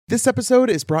This episode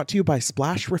is brought to you by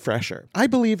Splash Refresher. I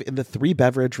believe in the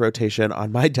 3-beverage rotation on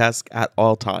my desk at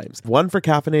all times. One for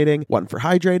caffeinating, one for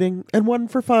hydrating, and one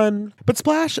for fun. But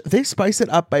Splash, they spice it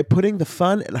up by putting the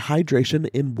fun and hydration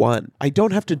in one. I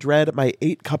don't have to dread my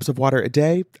 8 cups of water a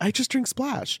day. I just drink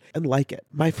Splash and like it.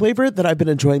 My flavor that I've been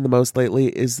enjoying the most lately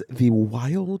is the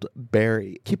Wild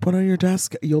Berry. Keep one on your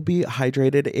desk. You'll be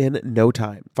hydrated in no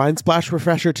time. Find Splash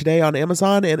Refresher today on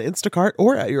Amazon and Instacart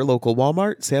or at your local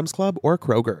Walmart, Sam's Club, or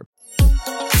Kroger.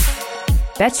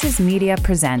 Betches Media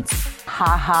presents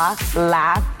Ha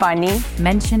laugh, funny.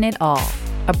 Mention It All,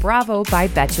 a Bravo by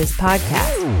Betches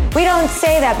podcast. We don't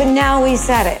say that, but now we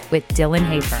said it. With Dylan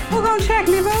Hafer. Who gonna check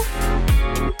me, bro?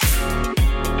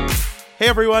 Hey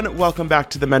everyone, welcome back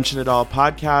to the Mention It All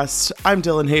podcast. I'm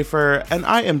Dylan Hafer, and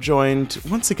I am joined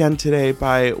once again today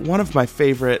by one of my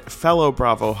favorite fellow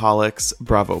Bravo-holics,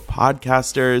 Bravo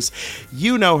podcasters.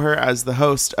 You know her as the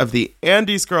host of the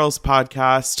Andy's Girls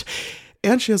podcast,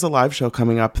 and she has a live show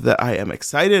coming up that I am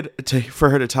excited for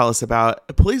her to tell us about.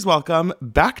 Please welcome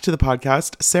back to the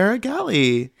podcast, Sarah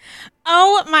Galley.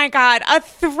 Oh my God, a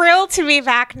thrill to be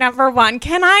back, number one.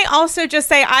 Can I also just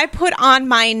say I put on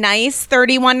my nice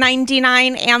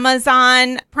 $31.99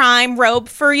 Amazon Prime robe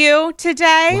for you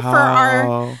today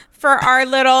for our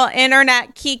little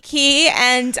internet kiki,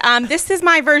 and this is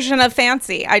my version of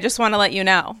fancy. I just want to let you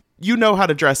know. You know how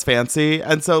to dress fancy,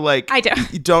 and so I do.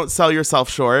 You don't sell yourself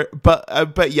short.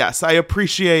 But yes, I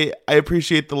appreciate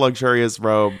the luxurious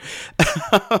robe.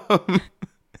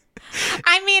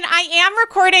 I mean, I am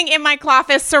recording in my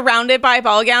closet surrounded by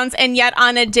ball gowns, and yet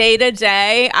on a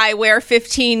day-to-day, I wear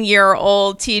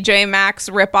 15-year-old TJ Maxx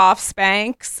rip-off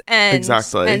Spanx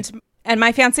and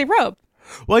my fancy robe.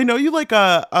 Well, I know you like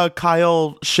a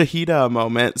Kyle Shahida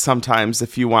moment sometimes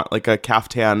if you want like a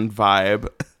caftan vibe.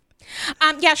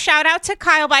 Yeah, shout out to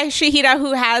Kyle by Shahida,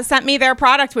 who has sent me their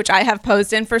product, which I have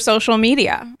posted for social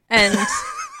media. And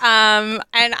and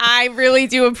I really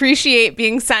do appreciate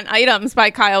being sent items by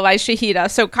Kyle by Shahida.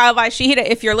 So Kyle by Shahida,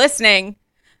 if you're listening,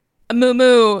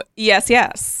 moo,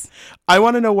 yes. I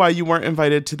want to know why you weren't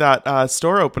invited to that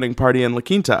store opening party in La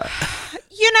Quinta.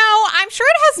 You know, I'm sure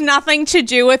it has nothing to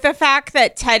do with the fact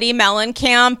that Teddy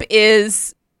Mellencamp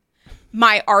is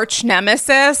my arch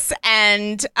nemesis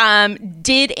and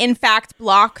did in fact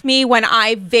block me when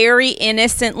I very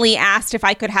innocently asked if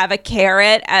I could have a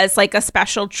carrot as like a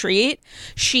special treat.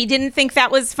 She didn't think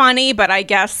that was funny, but I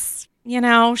guess, you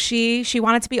know, she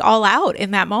wanted to be all out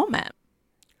in that moment.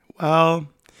 Well,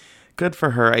 good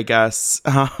for her, I guess.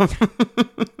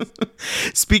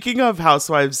 Speaking of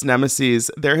Housewives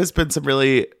nemesis, there has been some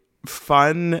really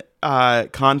fun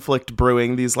conflict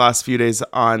brewing these last few days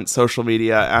on social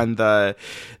media and the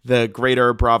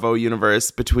greater Bravo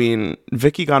universe between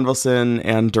Vicki Gunvalson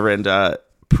and Dorinda.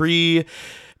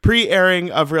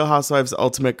 Pre-airing of Real Housewives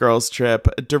Ultimate Girls Trip,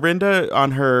 Dorinda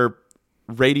on her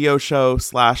radio show /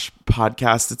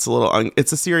 podcast,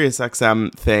 it's a Sirius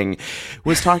XM thing,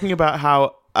 was talking about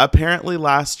how apparently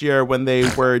last year when they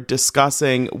were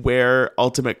discussing where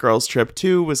Ultimate Girls Trip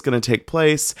 2 was going to take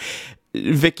place,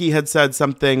 Vicki had said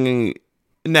something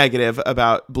negative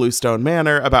about Bluestone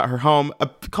Manor, about her home,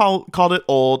 called it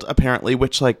old, apparently,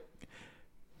 which, like,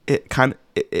 it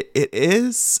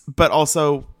is, but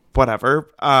also whatever.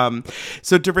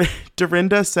 So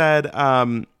Dorinda said,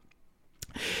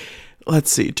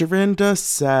 Dorinda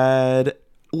said,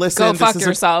 listen, go fuck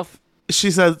yourself.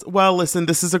 She says, well, listen,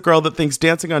 this is a girl that thinks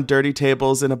dancing on dirty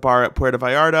tables in a bar at Puerto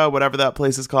Vallarta, whatever that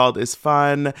place is called, is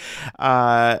fun.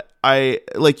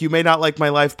 You may not like my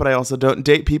life, but I also don't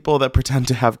date people that pretend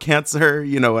to have cancer.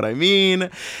 You know what I mean?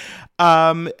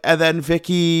 And then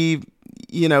Vicki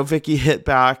hit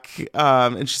back,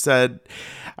 and she said,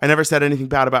 I never said anything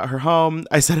bad about her home.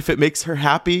 I said if it makes her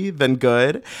happy, then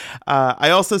good. I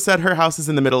also said her house is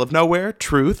in the middle of nowhere.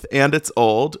 Truth. And it's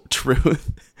old. Truth.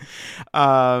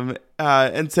 And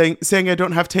saying I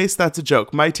don't have taste, that's a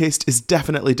joke. My taste is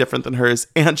definitely different than hers,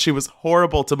 and she was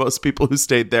horrible to most people who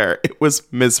stayed there. It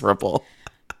was miserable.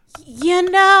 You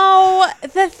know,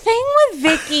 the thing with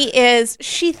Vicki is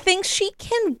she thinks she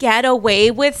can get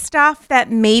away with stuff that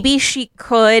maybe she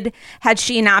could had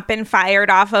she not been fired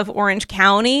off of Orange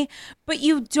County. But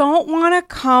you don't want to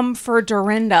come for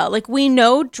Dorinda. Like, we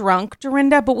know drunk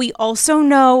Dorinda, but we also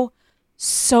know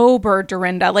sober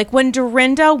Dorinda. Like, when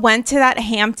Dorinda went to that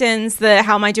Hamptons, the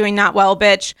How Am I Doing Not Well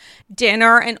Bitch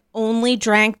dinner, and only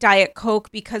drank Diet Coke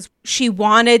because she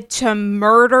wanted to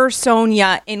murder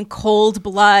Sonia in cold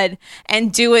blood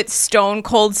and do it stone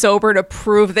cold sober to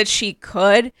prove that she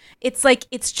could, it's like,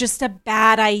 it's just a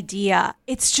bad idea.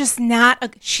 It's just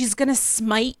not she's gonna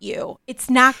smite you. It's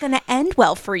not gonna end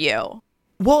well for you.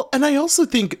 Well, and I also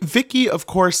think Vicki, of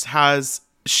course, has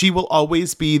she will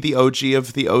always be the OG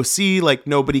of the OC. Like,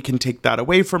 nobody can take that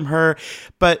away from her.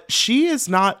 But she is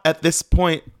not, at this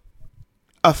point,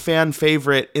 a fan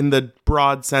favorite in the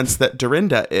broad sense that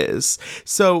Dorinda is.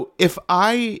 So if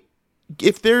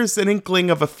there's an inkling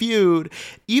of a feud,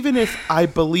 even if I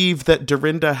believe that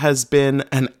Dorinda has been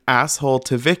an asshole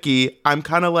to Vicky, I'm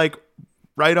kind of like,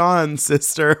 right on,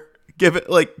 sister. Give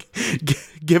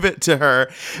it to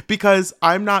her, because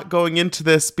I'm not going into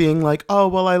this being like, oh,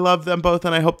 well, I love them both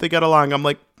and I hope they get along. I'm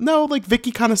like, no, like,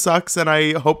 Vicky kind of sucks, and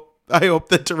I hope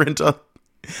that Dorinda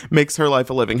makes her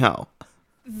life a living hell.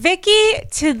 Vicky,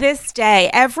 to this day,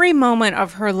 every moment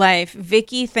of her life,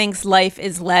 Vicky thinks life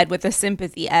is led with a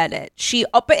sympathy edit.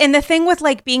 And the thing with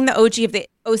like being the OG of the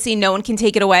OC, no one can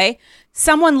take it away.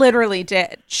 Someone literally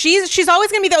did. She's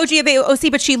always going to be the OG of the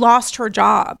OC, but she lost her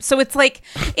job. So it's like,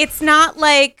 it's not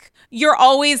like you're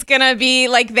always going to be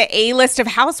like the A-list of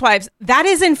housewives. That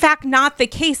is in fact not the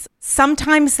case.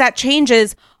 Sometimes that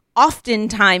changes.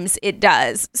 Oftentimes it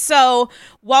does. So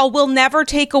while we'll never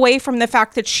take away from the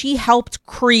fact that she helped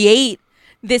create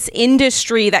this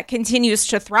industry that continues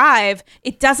to thrive,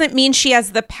 it doesn't mean she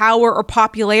has the power or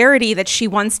popularity that she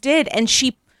once did. And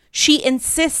she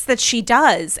insists that she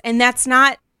does. And that's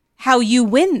not how you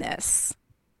win this.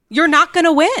 You're not going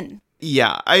to win.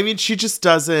 Yeah. I mean, she just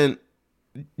doesn't.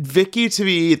 Vicky, to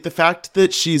me, the fact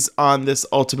that she's on this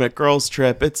Ultimate Girls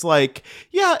Trip, it's like,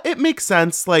 yeah, it makes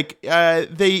sense. Like,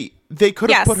 they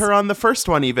could have put her on the first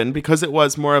one even, because it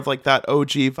was more of like that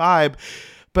OG vibe.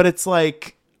 But it's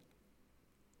like,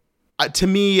 to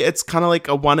me, it's kind of like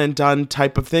a one and done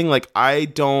type of thing. Like, I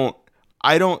don't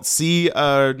see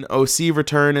an OC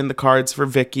return in the cards for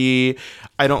Vicky.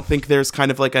 I don't think there's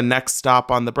kind of like a next stop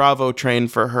on the Bravo train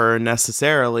for her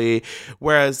necessarily.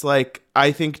 Whereas, like,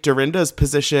 I think Dorinda's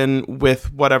position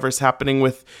with whatever's happening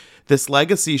with this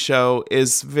legacy show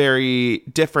is very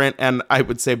different, and I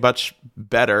would say much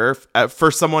better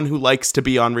for someone who likes to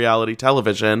be on reality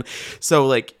television. So,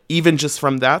 like, even just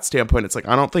from that standpoint, it's like,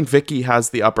 I don't think Vicky has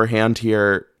the upper hand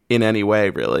here in any way,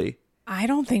 really. I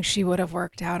don't think she would have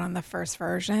worked out on the first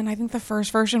version. I think the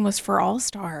first version was for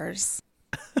All-Stars.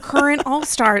 Current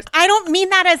All-Stars. I don't mean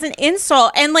that as an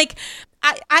insult. And like,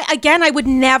 I would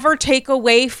never take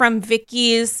away from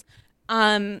Vicky's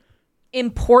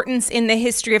importance in the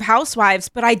history of Housewives,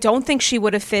 but I don't think she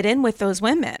would have fit in with those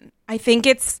women. I think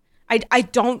I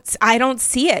don't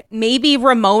see it. Maybe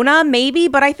Ramona,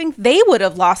 but I think they would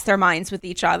have lost their minds with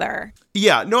each other.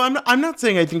 Yeah, no, I'm not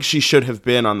saying I think she should have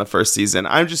been on the first season.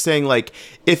 I'm just saying, like,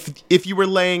 if you were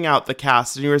laying out the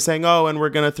cast and you were saying, oh, and we're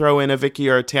gonna throw in a Vicky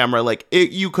or a Tamra, like,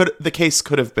 the case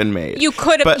could have been made. You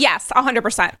could have, yes,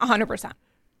 100%.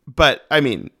 But I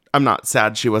mean, I'm not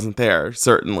sad she wasn't there.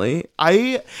 Certainly,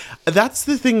 that's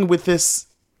the thing with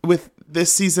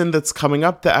this season that's coming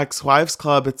up, the Ex-Wives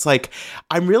Club. It's like,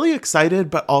 I'm really excited,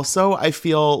 but also I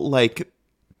feel like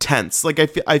tense. Like,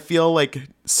 I feel like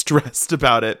stressed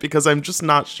about it, because I'm just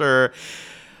not sure.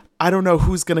 I don't know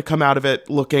who's going to come out of it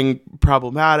looking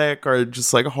problematic or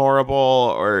just like horrible,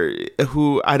 or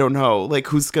who, I don't know, like,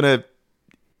 who's going to,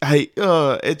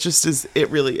 it just is,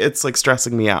 it's like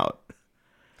stressing me out.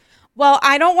 Well,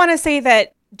 I don't want to say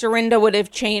that Dorinda would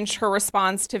have changed her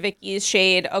response to Vicky's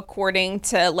shade according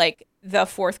to like the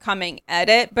forthcoming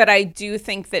edit, but I do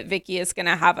think that Vicky is going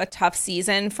to have a tough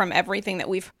season from everything that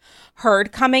we've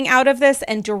heard coming out of this,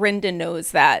 and Dorinda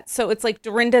knows that. So it's like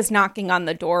Dorinda's knocking on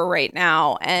the door right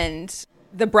now, and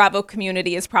the Bravo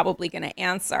community is probably going to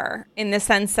answer, in the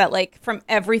sense that, like, from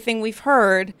everything we've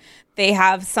heard, they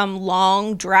have some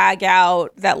long drag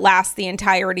out that lasts the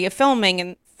entirety of filming,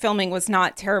 and filming was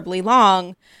not terribly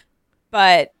long,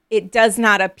 but it does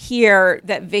not appear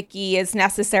that Vicky is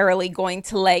necessarily going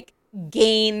to like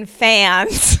gain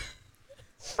fans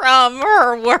from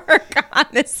her work on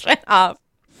this spin-off.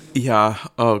 Yeah.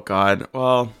 Oh God.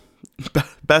 Well,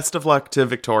 best of luck to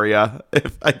Victoria,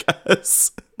 I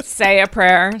guess. Say a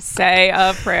prayer.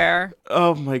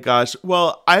 Oh my gosh.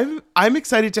 Well, I'm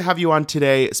excited to have you on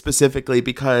today specifically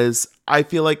because I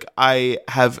feel like I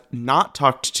have not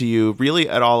talked to you really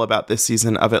at all about this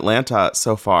season of Atlanta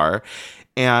so far.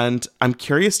 And I'm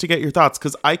curious to get your thoughts,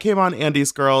 because I came on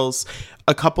Andy's Girls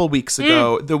a couple weeks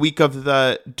ago, the week of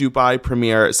the Dubai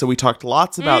premiere. So we talked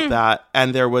lots about that.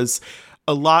 And there was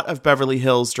a lot of Beverly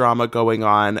Hills drama going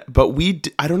on, but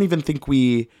I don't even think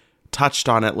we touched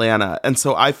on Atlanta. And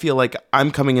so I feel like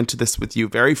I'm coming into this with you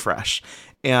very fresh.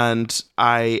 And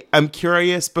I am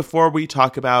curious, before we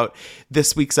talk about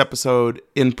this week's episode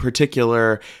in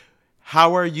particular,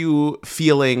 how are you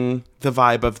feeling the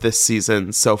vibe of this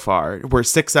season so far? We're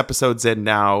 6 episodes in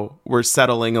now. We're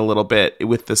settling a little bit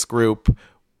with this group.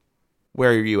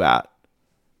 Where are you at?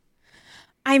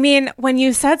 I mean, when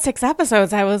you said 6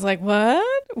 episodes, I was like, what?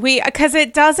 Because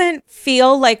it doesn't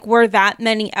feel like we're that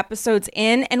many episodes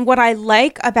in. And what I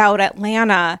like about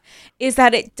Atlanta is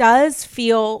that it does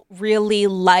feel really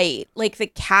light. Like the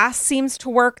cast seems to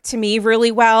work to me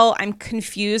really well. I'm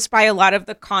confused by a lot of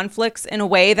the conflicts in a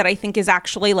way that I think is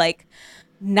actually like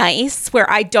nice, where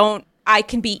I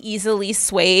can be easily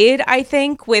swayed, I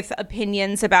think, with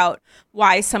opinions about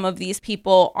why some of these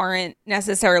people aren't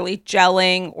necessarily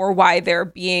gelling or why they're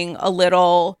being a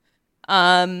little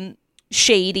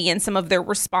shady in some of their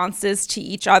responses to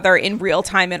each other in real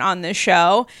time and on the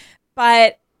show.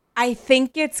 But I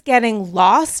think it's getting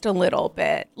lost a little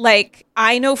bit. Like,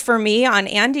 I know for me on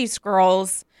Andy's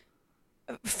Girls,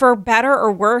 for better or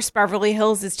worse, Beverly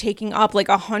Hills is taking up like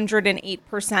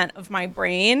 108% of my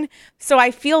brain. So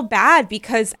I feel bad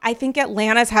because I think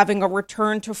Atlanta's having a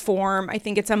return to form. I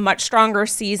think it's a much stronger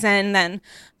season than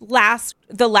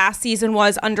the last season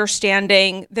was,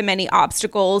 understanding the many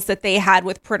obstacles that they had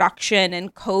with production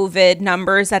and COVID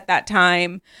numbers at that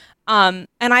time. And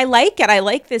I like it. I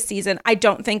like this season. I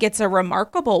don't think it's a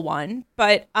remarkable one,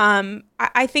 but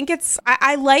I think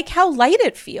I like how light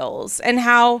it feels and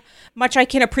how much I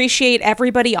can appreciate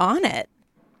everybody on it.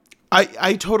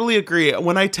 I totally agree.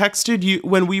 When I texted you,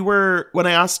 when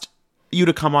I asked you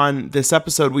to come on this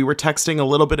episode, we were texting a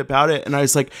little bit about it. And I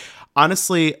was like,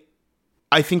 honestly,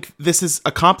 I think this is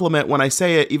a compliment when I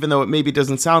say it, even though it maybe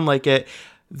doesn't sound like it.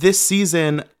 This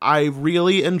season, I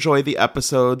really enjoy the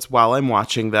episodes while I'm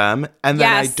watching them, and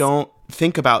then I don't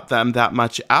think about them that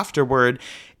much afterward.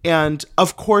 And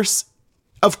of course,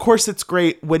 it's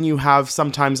great when you have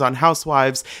sometimes on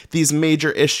Housewives these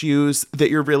major issues that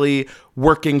you're really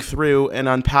working through and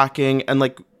unpacking. And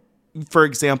like, for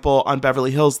example, on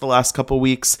Beverly Hills the last couple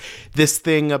weeks, this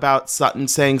thing about Sutton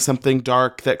saying something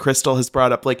dark that Crystal has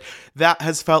brought up, like that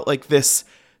has felt like this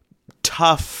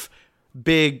tough,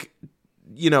 big,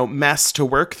 mess to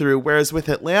work through. Whereas with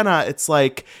Atlanta, it's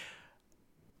like,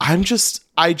 I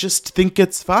just think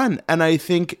it's fun. And I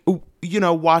think,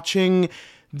 watching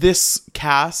this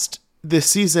cast this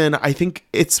season, I think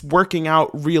it's working out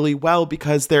really well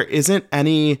because there isn't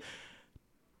any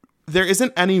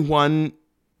one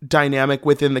dynamic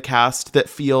within the cast that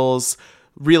feels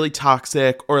really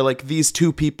toxic or like these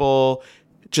two people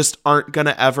just aren't going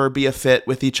to ever be a fit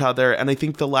with each other. And I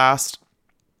think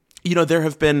there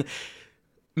have been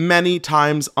many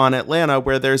times on Atlanta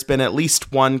where there's been at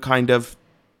least one kind of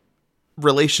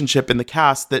relationship in the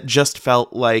cast that just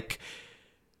felt like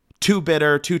too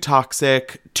bitter, too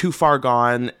toxic, too far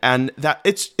gone. And that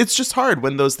it's just hard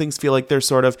when those things feel like they're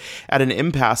sort of at an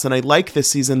impasse. And I like this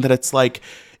season that it's like,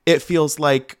 it feels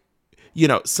like,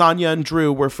 Sonia and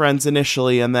Drew were friends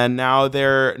initially, and then now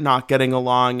they're not getting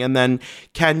along. And then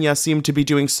Kenya seemed to be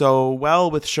doing so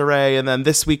well with Sheree. And then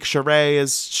this week, Sheree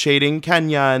is shading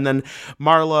Kenya. And then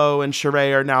Marlo and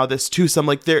Sheree are now this twosome.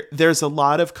 Like there's a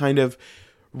lot of kind of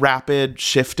rapid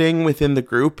shifting within the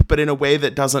group, but in a way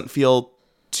that doesn't feel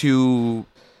too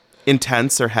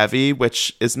intense or heavy,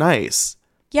 which is nice.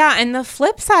 Yeah. And the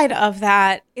flip side of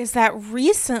that is that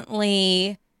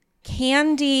recently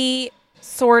Candy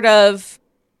sort of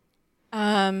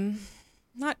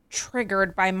not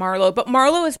triggered by Marlo, but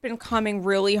Marlo has been coming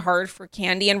really hard for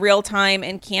Candy in real time,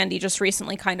 and Candy just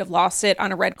recently kind of lost it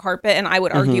on a red carpet, and I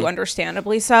would argue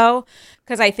understandably so,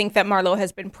 because I think that Marlo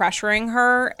has been pressuring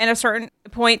her at a certain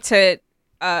point to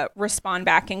respond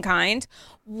back in kind.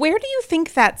 Where do you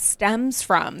think that stems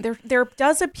from? There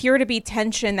does appear to be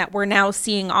tension that we're now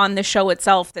seeing on the show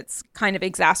itself that's kind of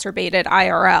exacerbated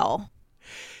IRL.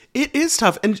 It is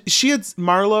tough. And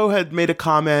Marlo had made a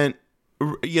comment,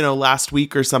 last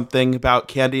week or something about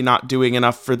Candy not doing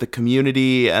enough for the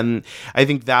community. And I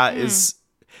think that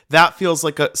feels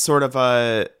like a sort of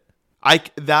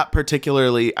that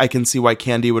particularly, I can see why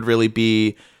Candy would really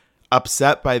be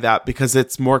upset by that, because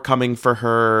it's more coming for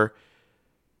her,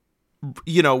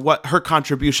 what her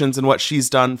contributions and what she's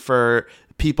done for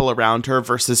people around her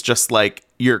versus just like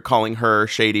you're calling her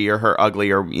shady or her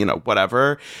ugly or,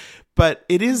 whatever. But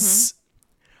it is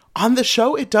on the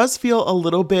show, it does feel a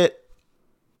little bit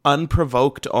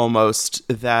unprovoked almost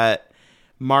that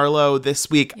Marlo this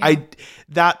week,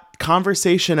 that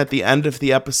conversation at the end of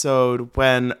the episode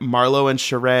when Marlo and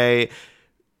Sheree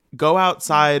go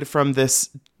outside from this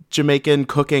Jamaican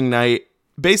cooking night,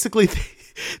 basically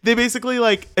they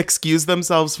like excuse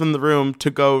themselves from the room to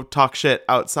go talk shit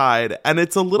outside. And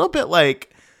it's a little bit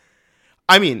like,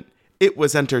 I mean, it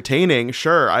was entertaining.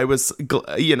 Sure. I was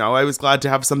glad to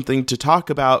have something to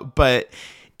talk about, but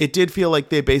it did feel like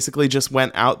they basically just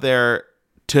went out there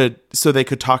so they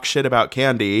could talk shit about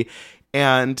Candy.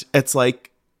 And it's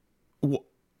like,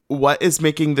 what is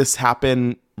making this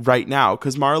happen right now.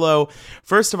 Because Marlo,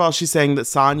 first of all, she's saying that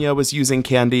Sonia was using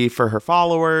Kandi for her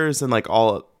followers and like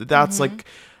all that's like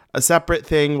a separate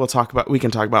thing. We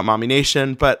can talk about Mommy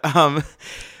Nation, but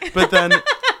then,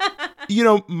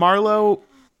 Marlo,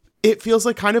 it feels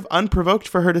like kind of unprovoked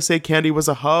for her to say Kandi was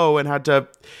a hoe and had to,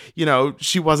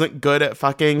 she wasn't good at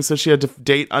fucking, so she had to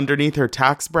date underneath her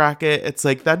tax bracket. It's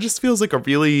like, that just feels like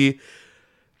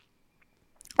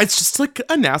it's just like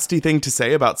a nasty thing to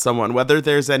say about someone, whether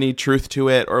there's any truth to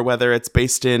it or whether it's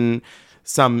based in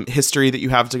some history that you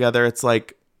have together. It's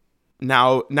like,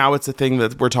 now it's a thing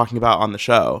that we're talking about on the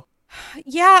show.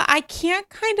 Yeah, I can't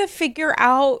kind of figure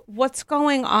out what's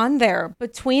going on there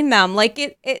between them. Like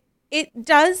it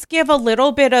does give a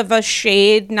little bit of a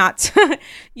shade, not to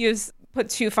put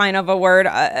too fine of a word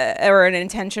or an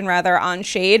intention rather on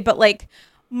shade, but like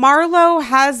Marlo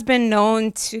has been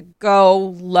known to go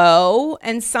low,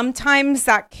 and sometimes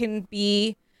that can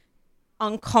be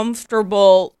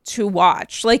uncomfortable to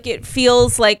watch. Like it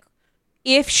feels like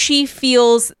if she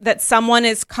feels that someone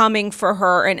is coming for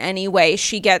her in any way,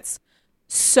 she gets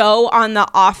so on the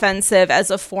offensive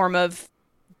as a form of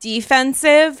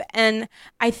defensive. And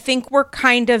I think we're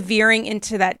kind of veering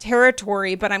into that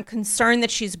territory, but I'm concerned that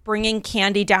she's bringing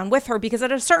Kandi down with her, because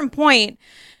at a certain point,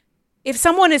 if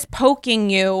someone is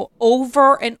poking you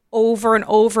over and over and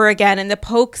over again, and the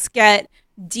pokes get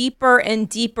deeper and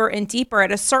deeper and deeper,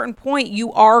 at a certain point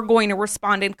you are going to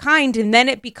respond in kind, and then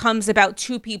it becomes about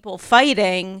two people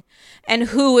fighting and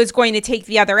who is going to take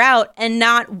the other out, and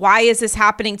not why is this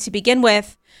happening to begin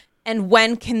with and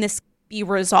when can this be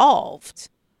resolved.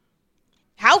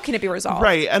 How can it be resolved?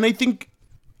 Right. And I think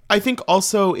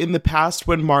also in the past,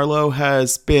 when Marlo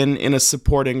has been in a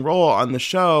supporting role on the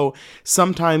show,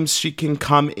 sometimes she can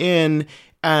come in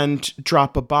and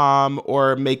drop a bomb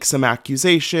or make some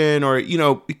accusation or,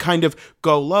 kind of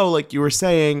go low, like you were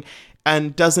saying,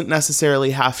 and doesn't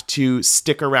necessarily have to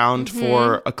stick around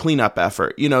for a cleanup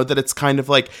effort. That it's kind of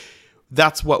like,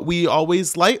 that's what we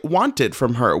always wanted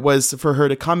from her, was for her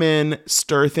to come in,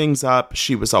 stir things up.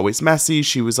 She was always messy.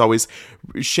 She was always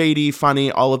shady, funny,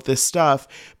 all of this stuff.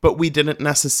 But we didn't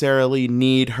necessarily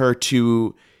need her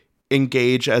to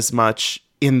engage as much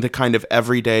in the kind of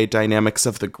everyday dynamics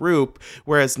of the group.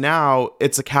 Whereas now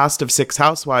it's a cast of 6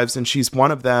 housewives and she's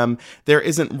one of them. There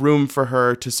isn't room for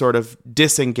her to sort of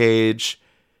disengage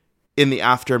in the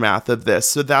aftermath of this.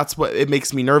 So that's what it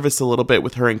makes me nervous a little bit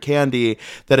with her and Kandi,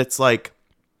 that it's like,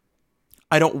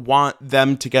 I don't want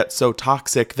them to get so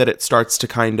toxic that it starts to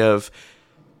kind of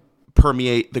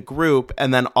permeate the group,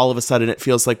 and then all of a sudden it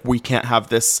feels like we can't have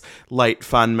this light,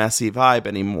 fun, messy vibe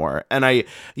anymore. And I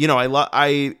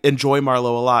enjoy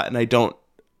Marlo a lot, and I don't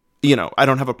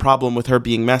have a problem with her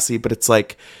being messy, but it's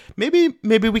like, maybe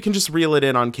we can just reel it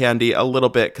in on Kandi a little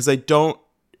bit, because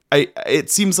it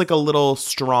seems like a little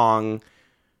strong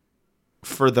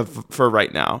for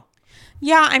right now.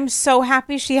 Yeah, I'm so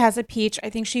happy she has a peach. I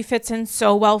think she fits in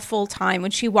so well full time. When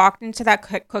she walked into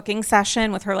that cooking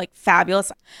session with her like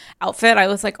fabulous outfit, I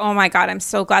was like, oh my God, I'm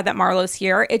so glad that Marlo's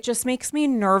here. It just makes me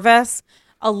nervous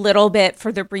a little bit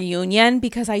for the reunion,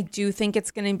 because I do think it's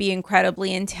going to be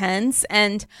incredibly intense.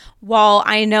 And while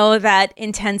I know that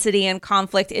intensity and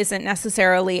conflict isn't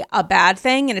necessarily a bad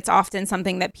thing, and it's often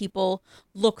something that people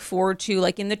look forward to,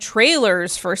 like in the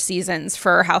trailers for seasons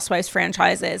for Housewives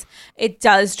franchises, it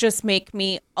does just make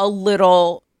me a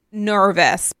little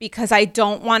nervous, because I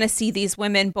don't want to see these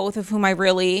women, both of whom I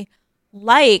really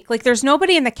like there's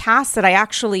nobody in the cast that I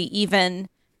actually even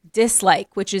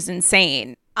dislike, which is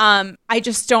insane. I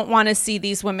just don't want to see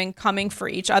these women coming for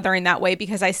each other in that way,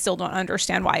 because I still don't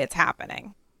understand why it's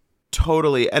happening.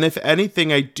 Totally. And if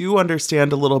anything, I do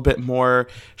understand a little bit more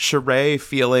Sheree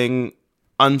feeling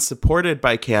unsupported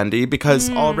by Kandi, because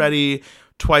already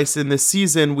twice in this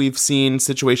season, we've seen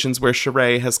situations where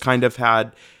Sheree has kind of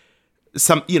had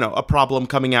some, a problem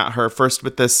coming at her, first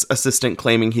with this assistant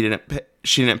claiming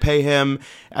she didn't pay him.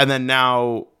 And then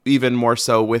now even more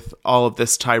so with all of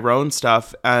this Tyrone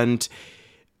stuff. And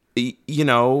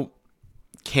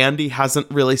Kandi hasn't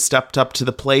really stepped up to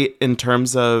the plate in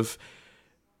terms of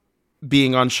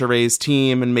being on Sheree's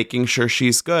team and making sure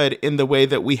she's good in the way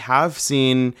that we have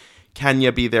seen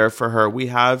Kenya be there for her. We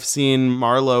have seen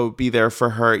Marlo be there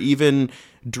for her. Even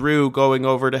Drew going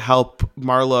over to help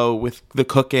Marlo with the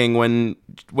cooking when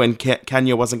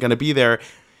Kenya wasn't going to be there.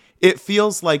 It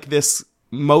feels like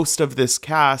most of this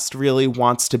cast really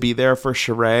wants to be there for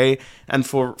Sheree, and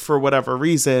for whatever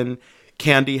reason,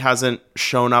 Kandi hasn't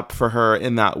shown up for her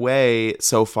in that way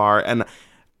so far. And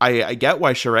I get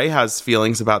why Sheree has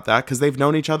feelings about that, because they've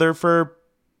known each other for,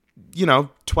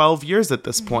 12 years at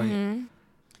this point.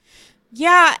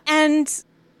 Yeah. And,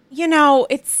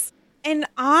 an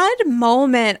odd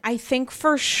moment, I think,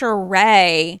 for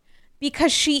Sheree,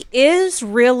 because she is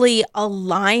really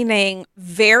aligning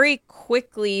very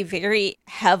quickly, very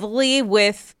heavily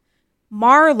with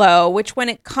Marlo, which when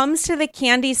it comes to the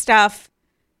candy stuff,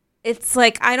 it's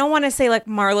like, I don't want to say like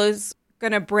Marlo's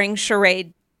going to bring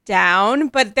Sheree down,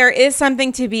 but there is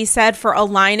something to be said for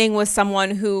aligning with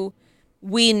someone who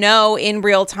we know in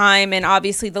real time, and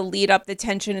obviously the lead up, the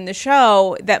tension in the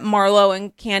show, that Marlo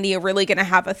and Candy are really going to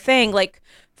have a thing. Like,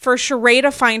 for Sheree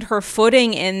to find her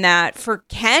footing in that, for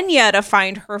Kenya to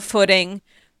find her footing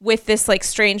with this like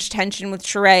strange tension with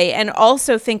Sheree, and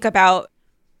also think about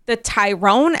the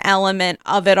Tyrone element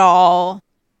of it all.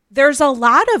 There's a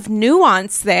lot of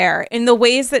nuance there in the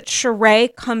ways that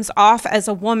Sheree comes off as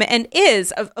a woman and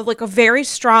is like a very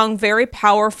strong, very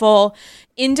powerful,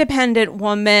 independent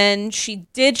woman. She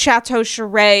did Chateau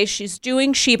Sheree. She's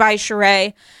doing She by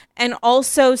Sheree. And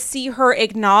also see her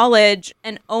acknowledge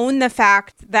and own the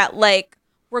fact that, like,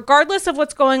 regardless of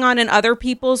what's going on in other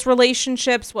people's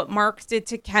relationships, what Mark did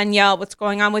to Kenya, what's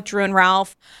going on with Drew and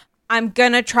Ralph, I'm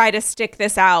going to try to stick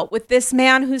this out with this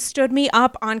man who stood me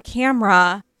up on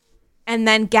camera and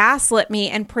then gaslit me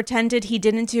and pretended he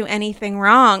didn't do anything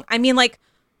wrong. I mean, like,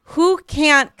 who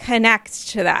can't connect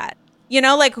to that? You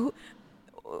know, like,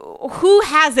 who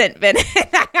hasn't been in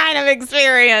that kind of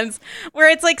experience where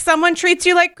it's like someone treats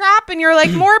you like crap and you're like,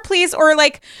 more please, or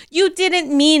like, you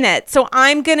didn't mean it, so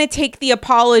I'm going to take the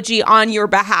apology on your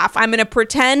behalf. I'm going to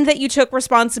pretend that you took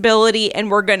responsibility and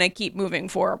we're going to keep moving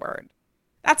forward.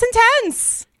 That's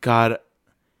intense. God,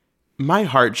 my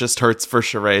heart just hurts for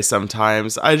Sheree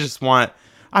sometimes. I just want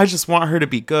her to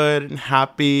be good and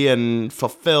happy and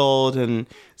fulfilled and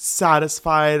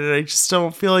satisfied. And I just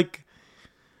don't feel like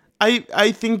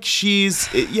I think she's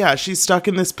stuck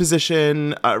in this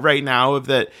position right now of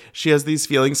that she has these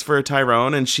feelings for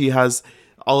Tyrone, and she has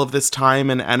all of this time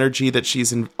and energy that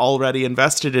she's already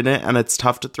invested in it, and it's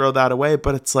tough to throw that away.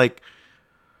 But it's like,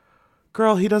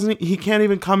 girl, he can't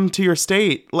even come to your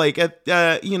state. Like,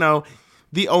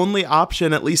 the only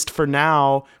option, at least for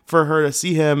now, for her to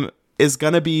see him is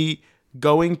going to be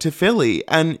going to Philly.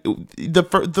 And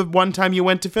the one time you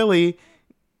went to Philly,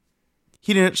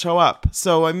 he didn't show up.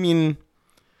 So, I mean,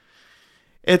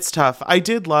 it's tough. I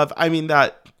did love,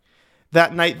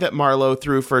 that night that Marlo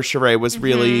threw for Sheree was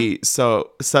really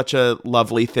such a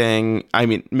lovely thing. I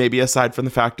mean, maybe aside from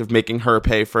the fact of making her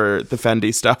pay for the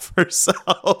Fendi stuff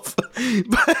herself.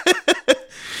 But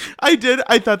I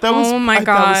thought that was, oh my God,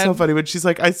 that was so funny when she's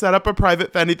like, I set up a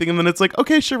private Fendi thing, and then it's like,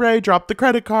 okay, Sheree, drop the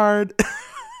credit card.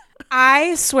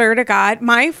 I swear to God,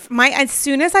 my as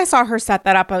soon as I saw her set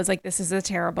that up, I was like, this is a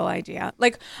terrible idea.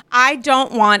 Like, I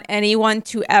don't want anyone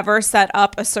to ever set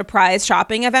up a surprise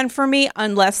shopping event for me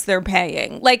unless they're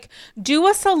paying. Like, do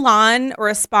a salon or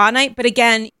a spa night, but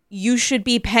again, you should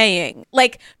be paying.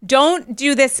 Like, don't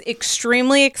do this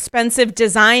extremely expensive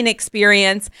design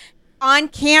experience on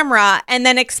camera and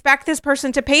then expect this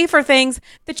person to pay for things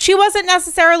that she wasn't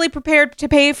necessarily prepared to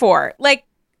pay for. Like,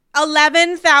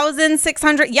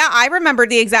 11,600. Yeah, I remember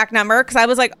the exact number because I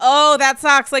was like, oh, that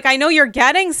sucks. Like, I know you're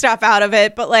getting stuff out of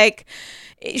it, but like,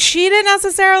 she didn't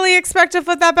necessarily expect to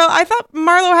foot that bill. I thought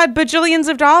Marlo had bajillions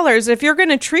of dollars. If you're going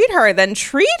to treat her, then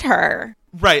treat her.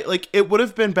 Right. Like, it would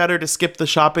have been better to skip the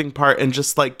shopping part and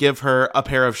just like give her a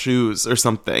pair of shoes or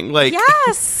something. Like,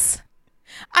 yes.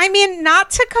 I mean, not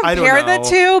to compare the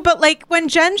two, but like when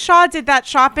Jen Shaw did that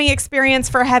shopping experience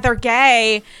for Heather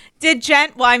Gay, Jen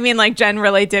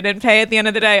really didn't pay at the end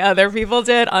of the day. Other people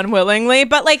did unwillingly,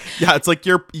 but like, yeah, it's like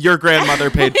your grandmother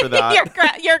paid for that.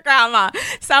 your grandma.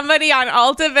 Somebody on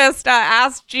Alta Vista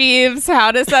asked Jeeves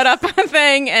how to set up a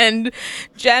thing, and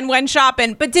Jen went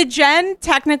shopping. But did Jen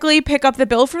technically pick up the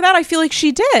bill for that? I feel like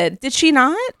she did. Did she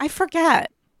not? I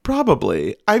forget.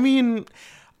 Probably. I mean,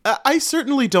 I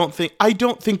certainly don't think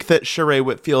that Sheree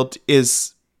Whitfield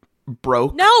is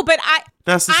broke. No, but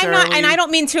necessarily. I'm not, and I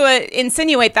don't mean to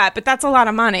insinuate that, but that's a lot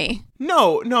of money.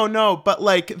 No. But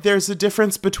like, there's a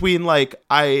difference between like,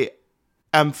 I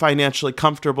am financially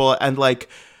comfortable and like,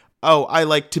 oh, I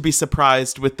like to be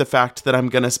surprised with the fact that I'm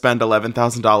going to spend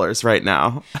 $11,000 right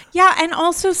now. Yeah. And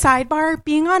also, sidebar,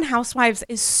 being on Housewives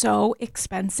is so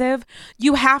expensive.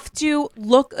 You have to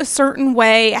look a certain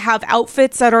way, have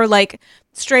outfits that are like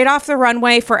straight off the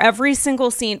runway for every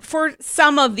single scene. For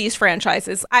some of these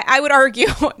franchises, I would argue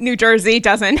New Jersey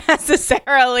doesn't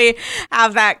necessarily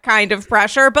have that kind of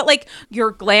pressure, but like,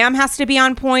 your glam has to be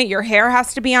on point, your hair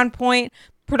has to be on point.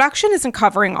 Production isn't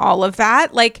covering all of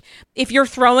that. Like, if you're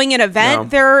throwing an event,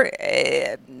 there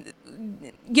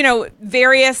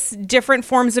various different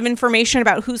forms of information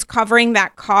about who's covering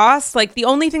that cost. Like, the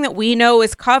only thing that we know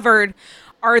is covered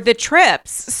are the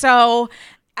trips. So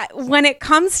when it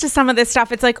comes to some of this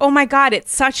stuff, it's like, oh my God,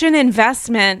 it's such an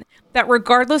investment that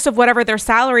regardless of whatever their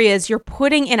salary is, you're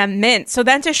putting in a mint. So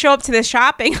then to show up to the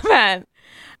shopping event,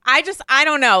 I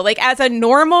don't know. Like, as a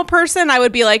normal person, I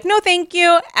would be like, no, thank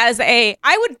you.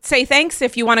 I would say thanks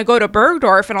if you want to go to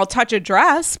Bergdorf and I'll touch a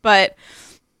dress. But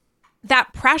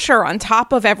that pressure on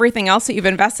top of everything else that you've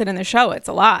invested in the show, it's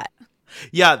a lot.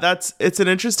 Yeah, it's an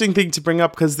interesting thing to bring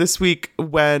up because this week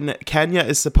when Kenya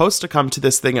is supposed to come to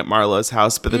this thing at Marlo's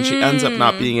house, but then she ends up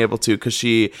not being able to because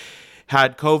she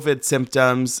had COVID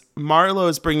symptoms. Marlo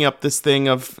is bringing up this thing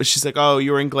of, she's like, oh,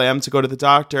 you were in Glam to go to the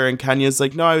doctor. And Kenya's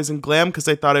like, no, I was in Glam because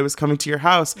I thought I was coming to your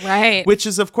house. Right. Which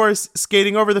is, of course,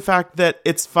 skating over the fact that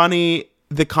it's funny,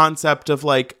 the concept of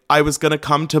like, I was going to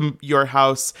come to your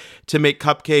house to make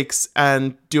cupcakes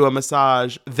and do a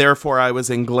massage. Therefore, I was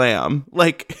in Glam.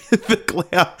 Like, the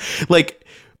Glam, like,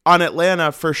 on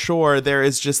Atlanta, for sure, there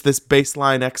is just this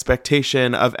baseline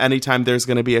expectation of anytime there's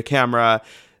going to be a camera,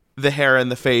 the hair and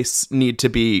the face need to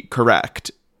be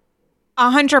correct.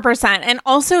 100%. And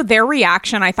also their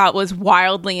reaction I thought was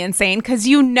wildly insane because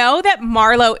you know that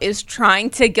Marlo is trying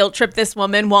to guilt trip this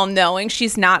woman while knowing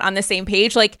she's not on the same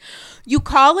page. Like, you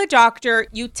call a doctor,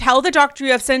 you tell the doctor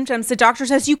you have symptoms, the doctor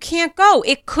says you can't go.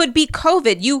 It could be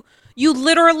COVID. You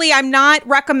literally, I'm not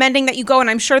recommending that you go, and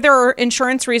I'm sure there are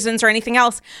insurance reasons or anything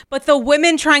else, but the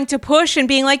women trying to push and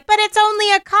being like, but it's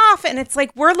only a cough. And it's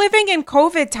like, we're living in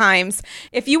COVID times.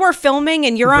 If you are filming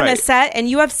and you're on a set and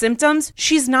you have symptoms,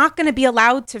 she's not going to be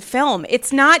allowed to film.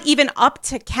 It's not even up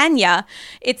to Kenya.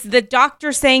 It's the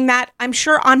doctor saying that, I'm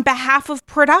sure on behalf of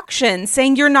production,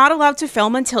 saying you're not allowed to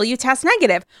film until you test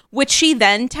negative, which she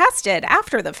then tested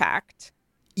after the fact.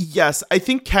 Yes, I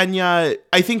think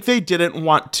they didn't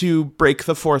want to break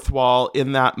the fourth wall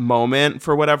in that moment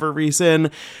for whatever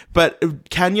reason. But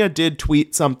Kenya did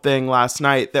tweet something last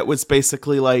night that was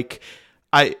basically like,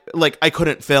 I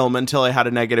couldn't film until I had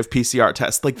a negative PCR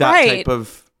test. Like that type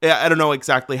of, I don't know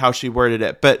exactly how she worded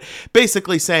it, but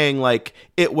basically saying like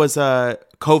it was a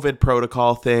COVID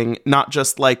protocol thing, not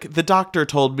just like the doctor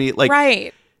told me, like,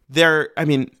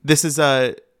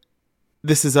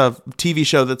 this is a TV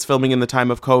show that's filming in the time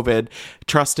of COVID.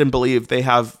 Trust and believe they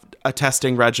have a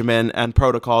testing regimen and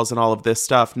protocols and all of this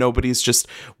stuff. Nobody's just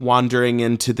wandering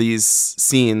into these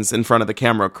scenes in front of the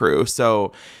camera crew.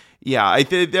 So, yeah, I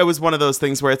think that was one of those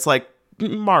things where it's like,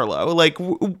 Marlo, like,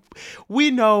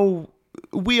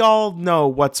 we all know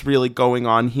what's really going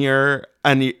on here.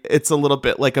 And it's a little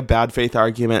bit like a bad faith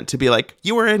argument to be like,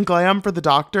 you were in Glam for the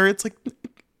doctor. It's like,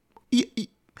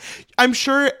 I'm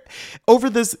sure over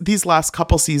these last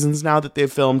couple seasons now that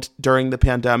they've filmed during the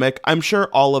pandemic, I'm sure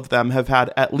all of them have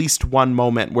had at least one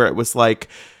moment where it was like,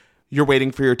 you're waiting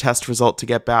for your test result to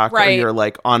get back, or you're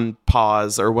like on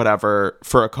pause or whatever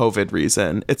for a COVID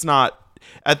reason. It's not,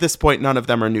 at this point, none of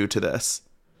them are new to this.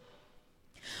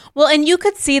 Well, and you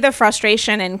could see the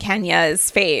frustration in Kenya's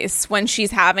face when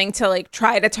she's having to like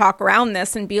try to talk around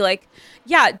this and be like,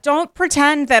 yeah, don't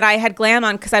pretend that I had Glam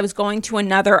on because I was going to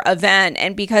another event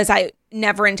and because I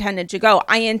never intended to go.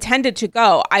 I intended to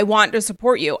go. I want to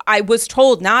support you. I was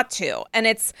told not to. And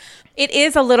it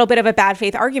is a little bit of a bad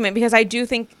faith argument because I do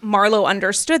think Marlo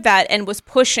understood that and was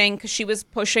pushing because she was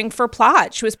pushing for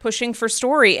plot. She was pushing for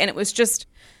story. And it was just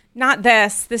not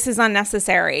this. This is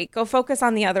unnecessary. Go focus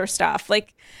on the other stuff.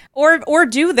 Like, or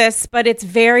do this, but it's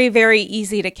very, very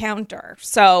easy to counter.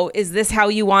 So is this how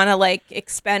you want to like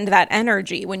expend that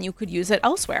energy when you could use it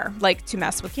elsewhere, like to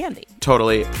mess with Candy?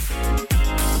 Totally.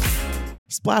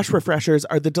 Splash Refreshers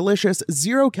are the delicious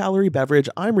zero-calorie beverage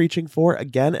I'm reaching for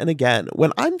again and again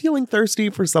when I'm feeling thirsty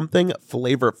for something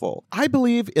flavorful. I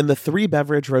believe in the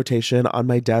 3-beverage rotation on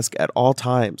my desk at all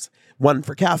times. One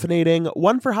for caffeinating,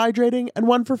 one for hydrating, and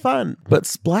one for fun. But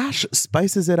Splash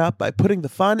spices it up by putting the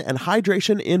fun and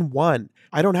hydration in one.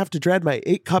 I don't have to dread my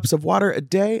 8 cups of water a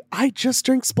day. I just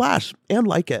drink Splash and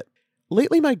like it.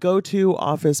 Lately, my go-to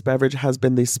office beverage has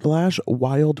been the Splash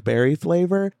Wild Berry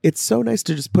flavor. It's so nice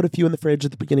to just put a few in the fridge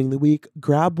at the beginning of the week,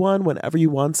 grab one whenever you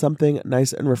want something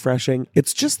nice and refreshing.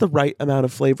 It's just the right amount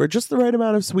of flavor, just the right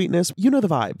amount of sweetness. You know the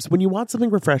vibes. When you want something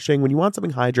refreshing, when you want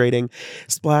something hydrating,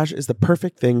 Splash is the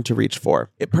perfect thing to reach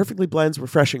for. It perfectly blends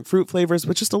refreshing fruit flavors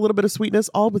with just a little bit of sweetness,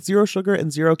 all with 0 sugar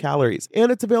and 0 calories.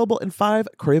 And it's available in 5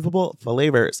 craveable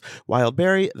flavors. Wild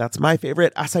Berry, that's my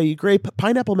favorite, acai grape,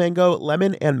 pineapple mango,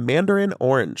 lemon, and mandarin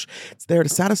orange. It's there to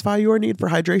satisfy your need for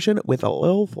hydration with a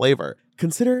little flavor.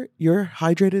 Consider your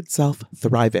hydrated self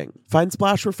thriving. Find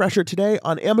Splash Refresher today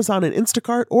on Amazon and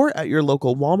Instacart or at your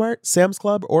local Walmart, Sam's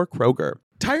Club, or Kroger.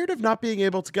 Tired of not being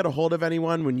able to get a hold of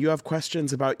anyone when you have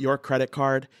questions about your credit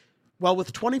card? Well,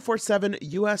 with 24/7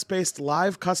 US-based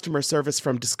live customer service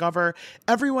from Discover,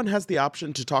 everyone has the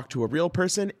option to talk to a real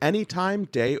person anytime,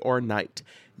 day or night.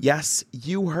 Yes,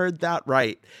 you heard that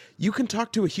right. You can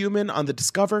talk to a human on the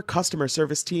Discover customer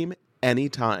service team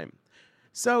anytime.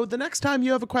 So the next time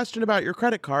you have a question about your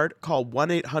credit card, call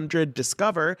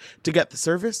 1-800-DISCOVER to get the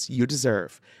service you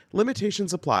deserve.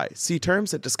 Limitations apply. See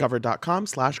terms at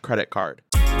discover.com/creditcard.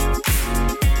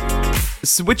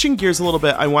 Switching gears a little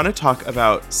bit, I want to talk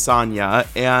about Sanya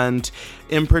and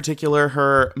in particular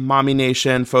her Mommy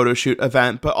Nation photo shoot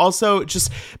event, but also just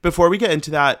before we get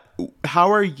into that,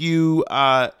 how are you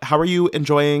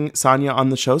enjoying Sanya on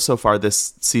the show so far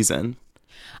this season?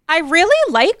 I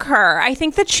really like her. I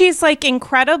think that she's like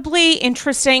incredibly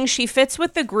interesting. She fits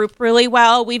with the group really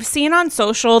well. We've seen on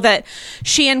social that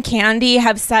she and Candy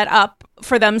have set up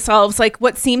for themselves like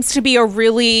what seems to be a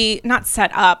really not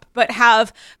set up, but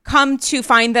have come to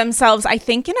find themselves, I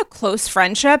think, in a close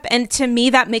friendship. And to me,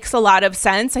 that makes a lot of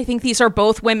sense. I think these are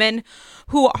both women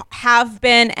who have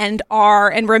been and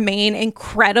are and remain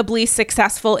incredibly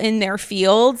successful in their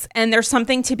fields. And there's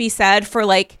something to be said for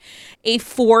like a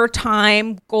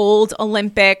 4-time gold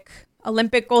Olympic, a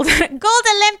 4-time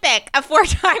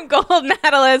gold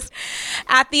medalist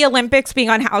at the Olympics being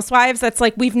on Housewives. That's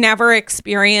like, we've never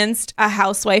experienced a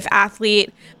housewife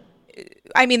athlete.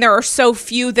 I mean, there are so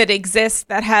few that exist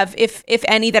that have, if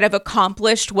any, that have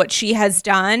accomplished what she has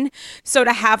done. So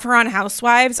to have her on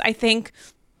Housewives, I think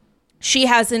she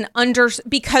has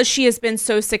because she has been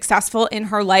so successful in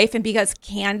her life and because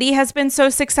Candy has been so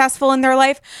successful in her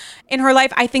life,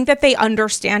 I think that they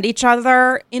understand each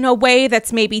other in a way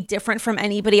that's maybe different from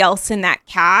anybody else in that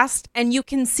cast. And you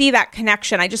can see that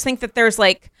connection. I just think that there's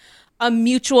like a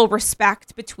mutual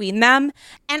respect between them.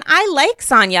 And I like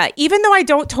Sanya, even though I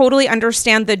don't totally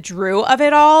understand the Drew of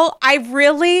it all. I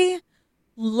really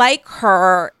like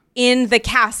her in the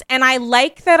cast. And I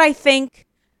like that I think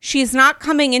she's not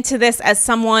coming into this as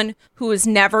someone who is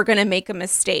never going to make a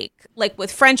mistake. Like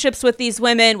with friendships with these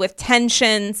women, with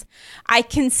tensions, I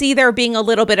can see there being a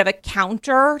little bit of a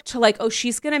counter to like, oh,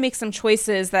 she's going to make some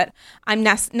choices that I'm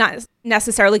not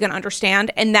necessarily going to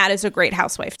understand. And that is a great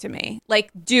housewife to me.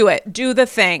 Like, do it. Do the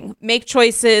thing. Make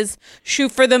choices.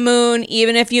 Shoot for the moon.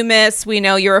 Even if you miss, we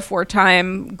know you're a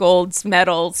 4-time gold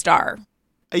medal star.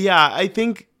 Yeah, I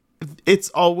think it's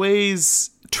always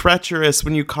treacherous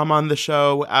when you come on the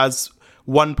show as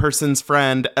one person's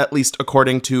friend, at least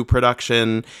according to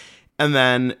production, and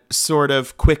then sort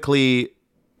of quickly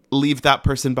leave that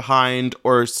person behind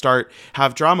or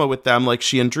have drama with them like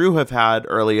she and Drew have had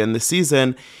early in the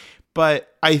season.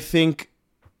 But I think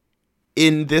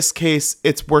in this case,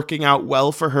 it's working out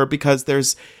well for her because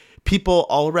there's people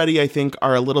already, I think,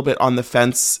 are a little bit on the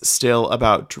fence still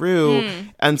about Drew.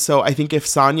 And so I think if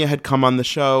Sanya had come on the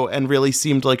show and really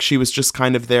seemed like she was just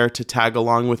kind of there to tag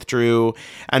along with Drew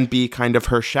and be kind of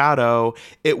her shadow,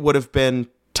 it would have been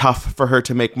tough for her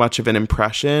to make much of an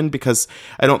impression because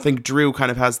I don't think Drew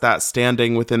kind of has that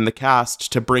standing within the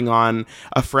cast to bring on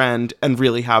a friend and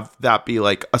really have that be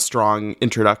like a strong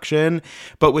introduction.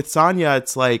 But with Sanya,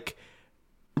 it's like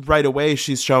right away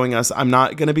she's showing us, I'm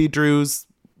not going to be Drew's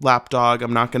lapdog.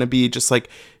 I'm not going to be just like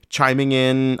chiming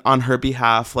in on her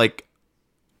behalf. Like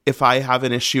if I have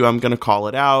an issue, I'm going to call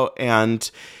it out. And,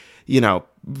 you know,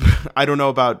 I don't know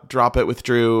about Drop It with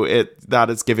Drew. That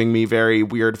is giving me very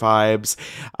weird vibes.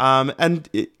 And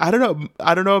I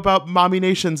don't know about Mommy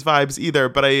Nation's vibes either,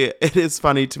 but it is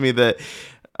funny to me that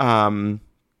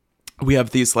we have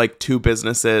these like two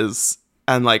businesses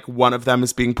and like one of them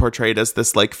is being portrayed as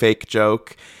this like fake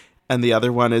joke and the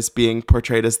other one is being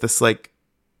portrayed as this like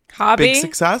hobby big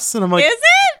success. And I'm like, is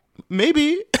it?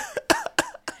 Maybe.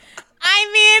 I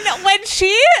mean, when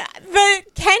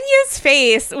Kenya's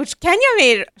face, which Kenya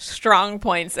made strong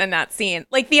points in that scene,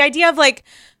 like the idea of like,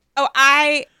 oh,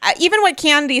 even what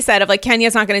Candy said of like,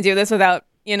 Kenya's not going to do this without,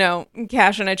 you know,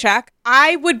 cashing a check.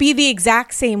 I would be the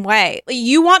exact same way. Like,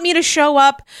 you want me to show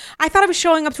up? I thought I was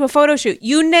showing up to a photo shoot.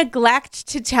 You neglect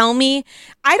to tell me.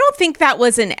 I don't think that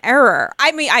was an error.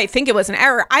 I mean, I think it was an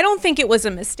error. I don't think it was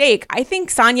a mistake. I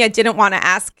think Sanya didn't want to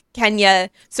ask Kenya,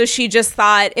 so she just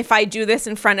thought, if I do this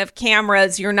in front of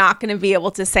cameras, you're not going to be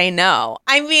able to say no.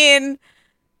 I mean,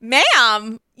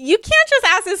 ma'am, you can't just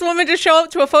ask this woman to show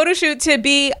up to a photo shoot to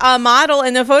be a model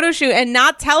in the photo shoot and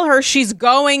not tell her she's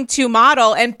going to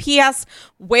model. And P.S.,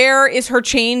 where is her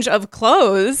change of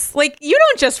clothes? Like, you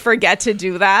don't just forget to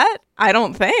do that, I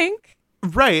don't think.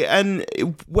 Right. And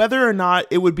whether or not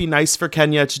it would be nice for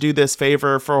Kenya to do this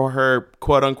favor for her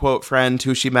quote unquote friend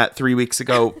who she met 3 weeks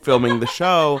ago filming the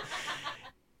show,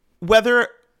 whether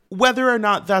or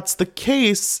not that's the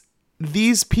case,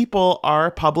 these people are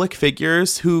public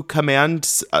figures who command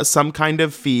some kind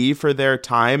of fee for their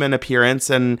time and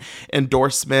appearance and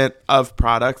endorsement of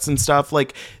products and stuff.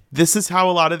 Like, this is how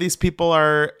a lot of these people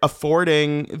are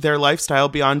affording their lifestyle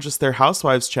beyond just their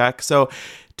housewives check. So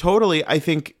totally, I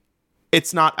think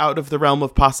it's not out of the realm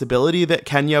of possibility that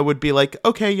Kenya would be like,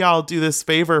 okay, yeah, I'll do this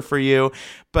favor for you.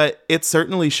 But it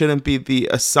certainly shouldn't be the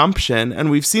assumption. And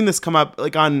we've seen this come up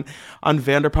like on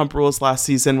Vanderpump Rules last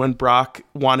season when Brock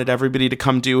wanted everybody to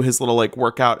come do his little like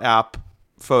workout app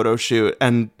photo shoot.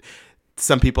 And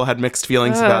some people had mixed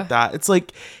feelings about that. It's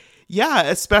like, yeah,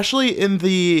 especially in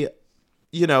the,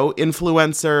 you know,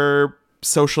 influencer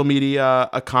social media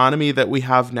economy that we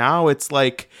have now, it's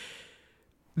like,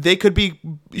 she could be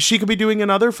doing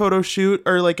another photo shoot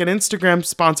or like an Instagram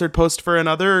sponsored post for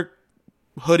another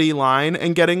hoodie line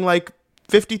and getting like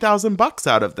 $50,000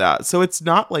 out of that. So it's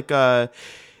not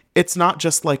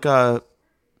just like a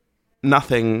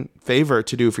nothing favor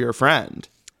to do for your friend.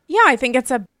 Yeah, I think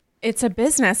it's a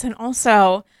business. And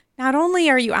also, not only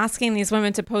are you asking these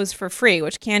women to pose for free,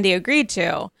 which Kandi agreed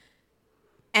to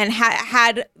and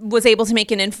was able to make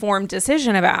an informed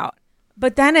decision about,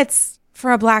 but then it's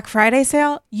for a Black Friday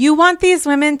sale. You want these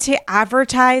women to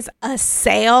advertise a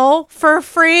sale for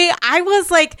free? I was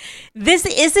like, this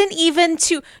isn't even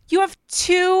you have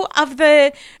two of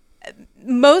the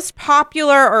most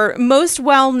popular or most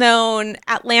well-known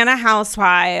Atlanta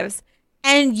housewives,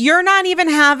 and you're not even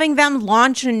having them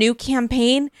launch a new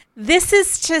campaign. This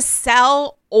is to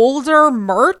sell older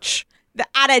merch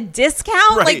at a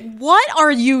discount? Right. Like, what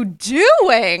are you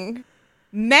doing,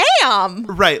 ma'am?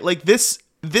 Right. Like this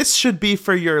should be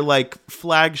for your like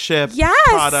flagship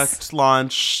product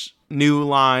launch, new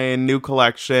line, new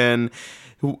collection,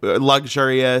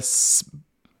 luxurious,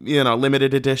 you know,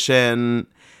 limited edition.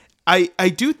 I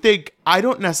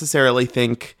don't necessarily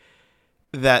think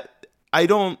that I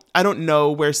don't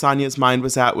know where Sonya's mind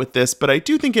was at with this, but I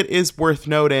do think it is worth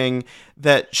noting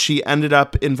that she ended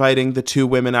up inviting the two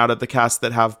women out of the cast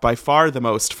that have by far the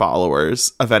most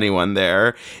followers of anyone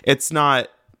there. It's not,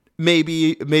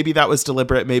 maybe that was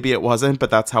deliberate, maybe it wasn't, but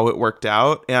that's how it worked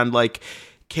out. And like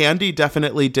Kandi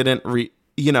definitely didn't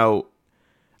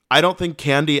I don't think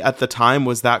Kandi at the time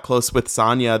was that close with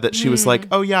Sonya that she was like,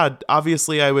 oh yeah,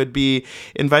 obviously I would be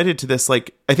invited to this.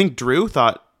 Like, I think Drew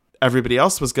thought everybody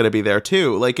else was going to be there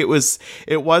too. Like it was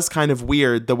kind of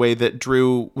weird the way that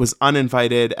Drew was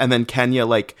uninvited and then Kenya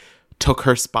like took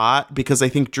her spot, because I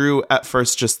think Drew at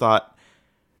first just thought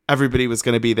everybody was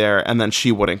going to be there and then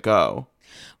she wouldn't go.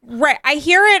 Right. I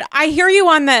hear you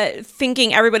on the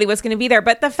thinking everybody was going to be there.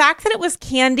 But the fact that it was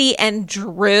Kandi and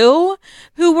Drew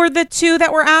who were the two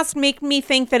that were asked make me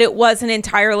think that it wasn't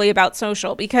entirely about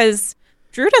social, because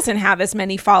Drew doesn't have as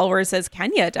many followers as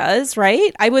Kenya does,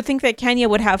 right? I would think that Kenya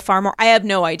would have far more. I have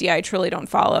no idea. I truly don't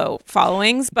follow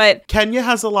followings, but Kenya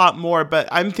has a lot more. But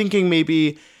I'm thinking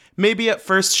maybe at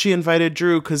first she invited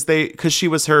Drew because she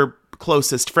was her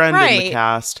closest friend in the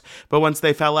cast, but once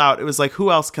they fell out, it was like, who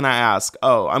else can I ask?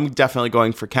 Oh, I'm definitely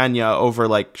going for Kenya over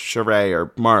like Sheree or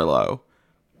Marlo.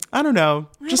 I don't know.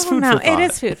 Just food for thought. It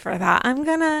is food for thought. I'm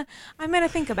gonna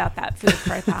think about that food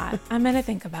for thought. I'm gonna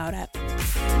think about it.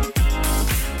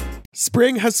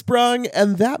 Spring has sprung,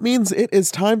 and that means it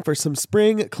is time for some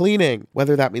spring cleaning.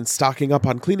 Whether that means stocking up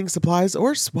on cleaning supplies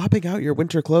or swapping out your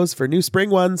winter clothes for new spring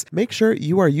ones, make sure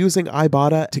you are using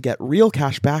Ibotta to get real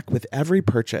cash back with every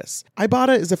purchase.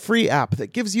 Ibotta is a free app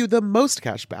that gives you the most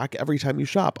cash back every time you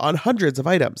shop on hundreds of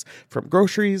items, from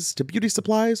groceries to beauty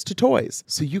supplies to toys,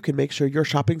 so you can make sure you're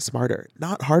shopping smarter,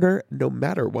 not harder, no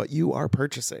matter what you are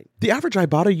purchasing. The average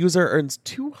Ibotta user earns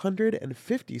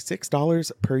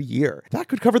 $256 per year. That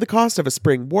could cover the cost of a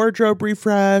spring wardrobe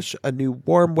refresh, a new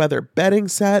warm weather bedding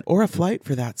set, or a flight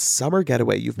for that summer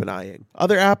getaway you've been eyeing.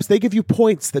 Other apps, they give you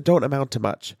points that don't amount to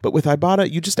much. But with Ibotta,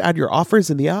 you just add your offers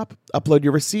in the app, upload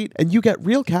your receipt, and you get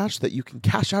real cash that you can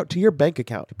cash out to your bank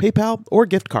account, PayPal, or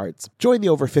gift cards. Join the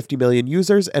over 50 million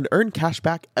users and earn cash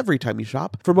back every time you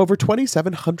shop from over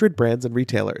 2,700 brands and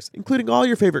retailers, including all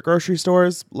your favorite grocery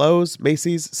stores, Lowe's,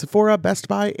 Macy's, Sephora, Best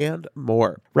Buy, and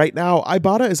more. Right now,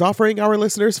 Ibotta is offering our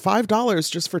listeners $5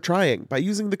 just for trying by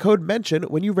using the code MENTION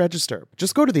when you register.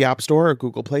 Just go to the App Store or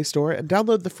Google Play Store and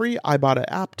download the free Ibotta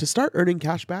app to start earning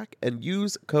cash back and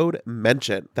use code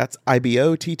MENTION. That's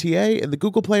IBOTTA in the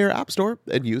Google Play or App Store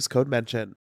and use code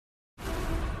MENTION.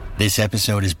 This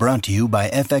episode is brought to you by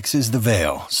FX's The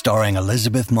Veil, starring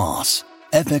Elizabeth Moss.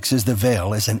 FX's The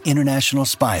Veil is an international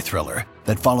spy thriller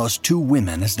that follows two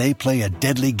women as they play a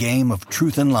deadly game of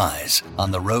truth and lies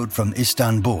on the road from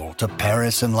Istanbul to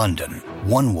Paris and London.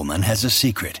 One woman has a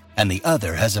secret, and the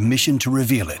other has a mission to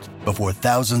reveal it before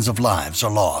thousands of lives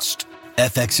are lost.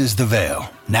 FX's The Veil,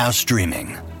 now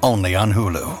streaming, only on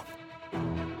Hulu.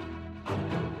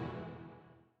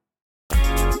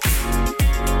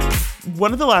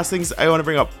 One of the last things I want to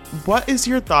bring up, what is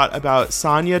your thought about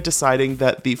Sonia deciding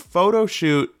that the photo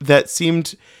shoot that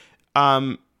seemed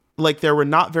like there were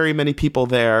not very many people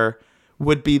there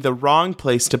would be the wrong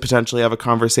place to potentially have a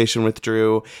conversation with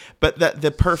Drew, but that the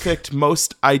perfect,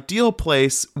 most ideal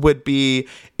place would be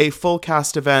a full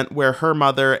cast event where her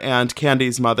mother and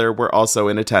Candy's mother were also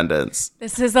in attendance?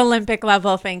 This is Olympic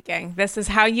level thinking. This is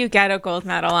how you get a gold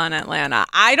medal on Atlanta.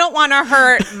 I don't want to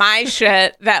hurt my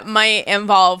shit that might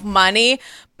involve money,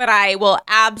 but I will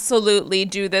absolutely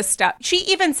do this stuff. She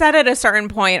even said at a certain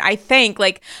point, I think,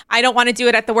 like, I don't want to do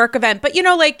it at the work event, but, you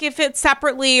know, like if it's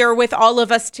separately or with all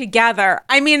of us together.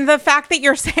 I mean, the fact that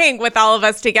you're saying with all of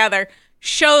us together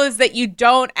shows that you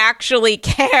don't actually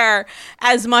care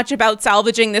as much about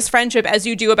salvaging this friendship as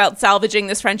you do about salvaging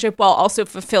this friendship while also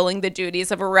fulfilling the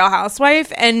duties of a Real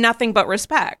Housewife, and nothing but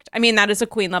respect. I mean, that is a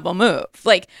queen level move.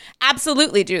 Like,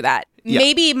 absolutely do that. Yeah.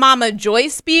 Maybe Mama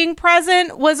Joyce being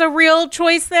present was a real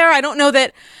choice there. I don't know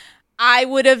that I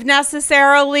would have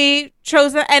necessarily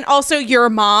chosen. And also your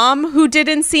mom, who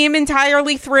didn't seem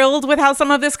entirely thrilled with how some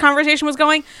of this conversation was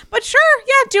going. But sure,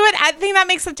 yeah, do it. I think that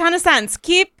makes a ton of sense.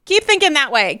 Keep thinking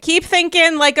that way. Keep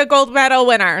thinking like a gold medal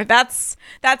winner. That's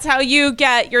how you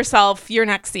get yourself your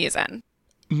next season.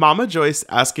 Mama Joyce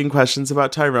asking questions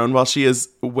about Tyrone while she is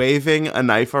waving a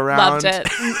knife around. Loved it.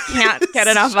 Can't get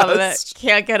enough of it.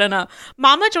 Can't get enough.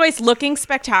 Mama Joyce looking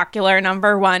spectacular,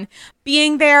 number one.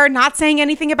 Being there, not saying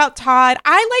anything about Todd.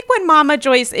 I like when Mama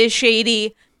Joyce is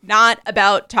shady, not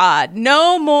about Todd.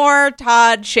 No more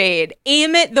Todd shade.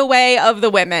 Aim it the way of the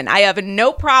women. I have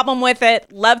no problem with it.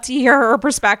 Love to hear her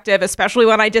perspective, especially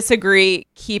when I disagree.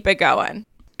 Keep it going.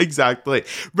 Exactly.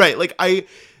 Right. Like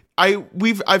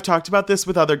I've talked about this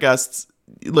with other guests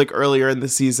like earlier in the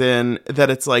season, that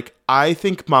it's like, I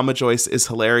think Mama Joyce is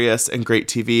hilarious and great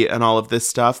TV and all of this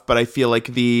stuff, but I feel like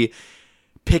the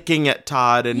picking at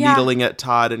Todd and needling at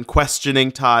Todd and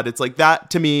questioning Todd, it's like that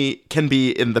to me can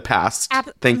be in the past.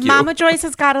 Thank you. Mama Joyce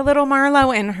has got a little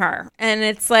Marlo in her, and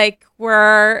it's like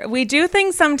we do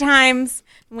things sometimes.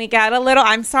 We get a little,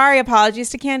 I'm sorry, apologies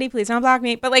to Candy, please don't block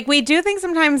me, but like we do things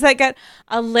sometimes that get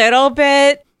a little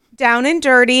bit down and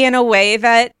dirty in a way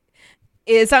that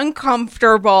is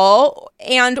uncomfortable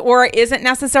and or isn't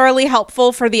necessarily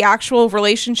helpful for the actual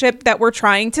relationship that we're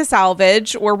trying to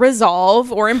salvage or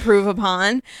resolve or improve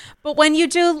upon. But when you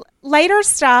do lighter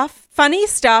stuff, funny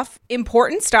stuff,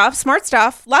 important stuff, smart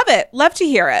stuff, love it. Love to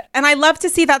hear it. And I love to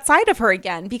see that side of her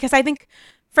again, because I think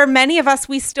for many of us,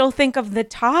 we still think of the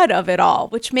Todd of it all,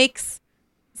 which makes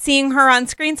seeing her on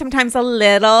screen sometimes a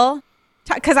little,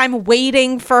 because I'm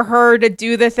waiting for her to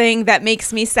do the thing that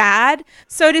makes me sad.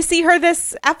 So to see her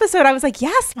this episode, I was like,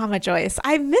 yes, Mama Joyce,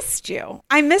 I missed you.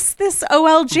 I missed this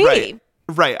OLG.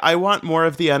 Right. I want more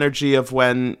of the energy of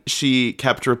when she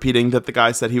kept repeating that the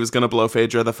guy said he was going to blow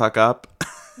Phaedra the fuck up.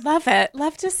 Love it.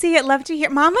 Love to see it. Love to hear.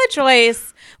 Mama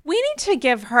Joyce, we need to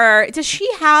give her,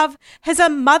 has a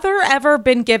mother ever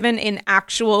been given an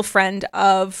actual friend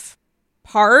of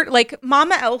part? Like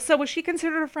Mama Elsa, was she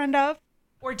considered a friend of?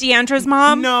 Or Deandra's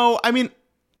mom? No, I mean,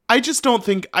 I don't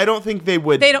think they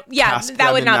would. They don't. Yeah,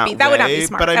 that would not be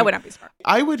smart. That would not be smart.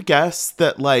 I would guess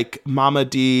that like Mama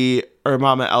D or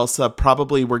Mama Elsa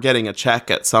probably were getting a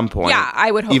check at some point. Yeah, I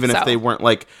would hope even so. if they weren't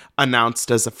like announced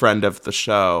as a friend of the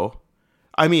show.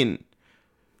 I mean,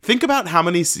 think about how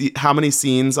many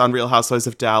scenes on Real Housewives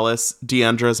of Dallas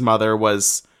Deandra's mother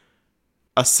was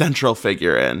a central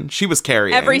figure in. She was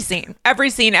carrying every scene,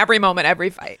 every moment,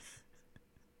 every fight.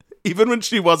 Even when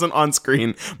she wasn't on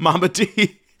screen, Mama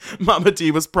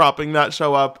D was propping that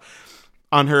show up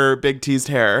on her big teased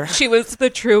hair. She was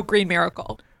the true green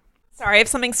miracle. Sorry, I have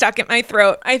something stuck in my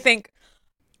throat. I think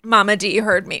Mama D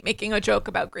heard me making a joke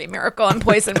about green miracle and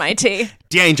poisoned my tea.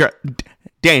 Danger.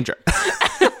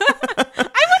 I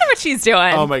wonder what she's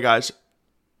doing. Oh my gosh.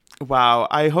 Wow.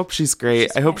 I hope she's great.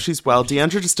 I hope she's well.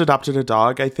 Deandra just adopted a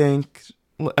dog, I think.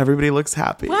 Everybody looks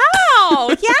happy. Wow.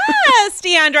 Yes,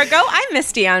 Deandra. I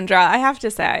miss Deandra, I have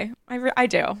to say. I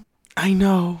do. I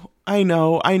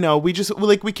know. We just,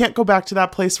 like, we can't go back to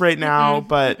that place right now,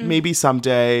 but maybe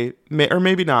someday, or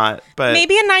maybe not. But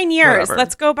maybe in 9 years. Whatever.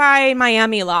 Let's go by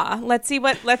Miami law. Let's see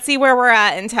where we're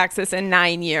at in Texas in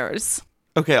 9 years.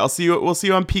 Okay, we'll see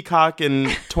you on Peacock in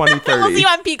 2030. We'll see you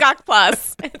on Peacock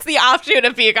Plus. It's the offshoot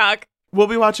of Peacock. We'll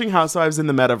be watching Housewives in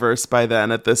the metaverse by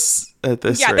then at this rate.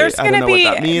 There's gonna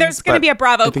be a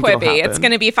Bravo Quibi. It's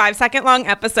gonna be 5-second long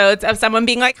episodes of someone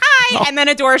being like, hi, and then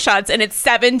a door shuts, and it's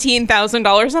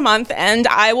 $17,000 a month, and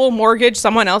I will mortgage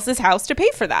someone else's house to pay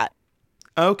for that.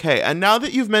 Okay, and now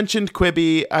that you've mentioned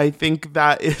Quibi, I think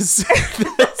that's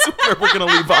where we're going to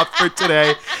leave off for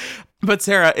today. But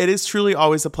Sarah, it is truly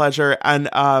always a pleasure. And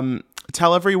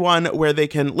tell everyone where they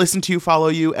can listen to you, follow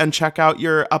you, and check out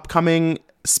your upcoming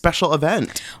special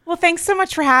event. Well, thanks so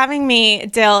much for having me,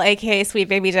 Dill, aka Sweet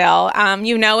Baby Dill.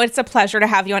 It's a pleasure to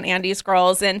have you on Andy's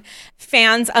Girls, and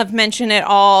fans of Mention It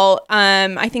All.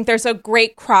 I think there's a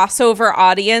great crossover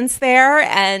audience there,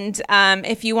 and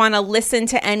if you want to listen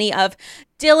to any of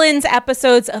Dylan's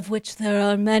episodes, of which there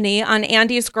are many, on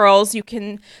Andy's Girls, you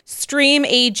can stream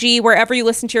AG wherever you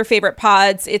listen to your favorite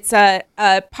pods. It's a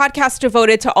podcast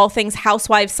devoted to all things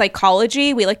housewife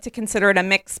psychology. We like to consider it a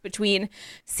mix between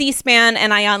C-SPAN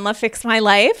and Ayanla Fix My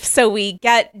Life. So we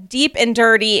get deep and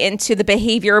dirty into the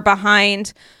behavior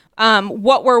behind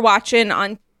what we're watching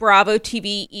on Bravo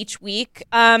TV each week.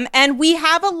 And we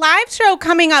have a live show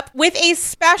coming up with a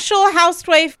special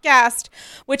housewife guest,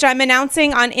 which I'm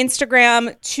announcing on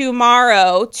Instagram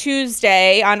tomorrow,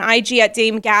 Tuesday, on IG at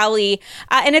Dame Galley.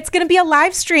 And it's going to be a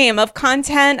live stream of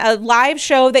content, a live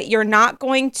show that you're not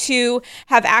going to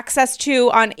have access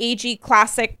to on AG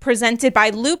Classic, presented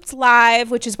by Looped Live,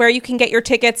 which is where you can get your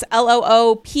tickets,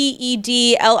 LOOPEDLIVE.com.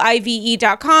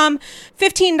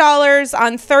 $15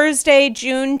 on Thursday,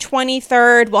 June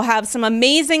 23rd. We'll have some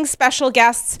amazing special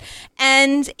guests.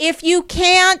 And if you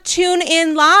can't tune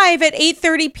in live at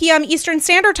 8:30 p.m. Eastern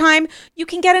Standard Time, you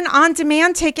can get an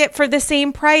on-demand ticket for the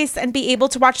same price and be able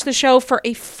to watch the show for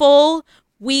a full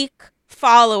week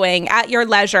following at your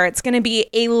leisure. It's going to be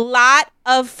a lot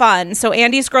of fun. So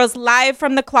Andy's Girls live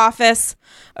from the Cloffice,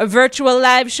 a virtual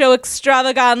live show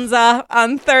extravaganza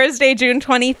on Thursday, June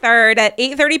 23rd at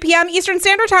 8:30 p.m. Eastern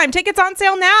Standard Time. Tickets on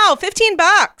sale now,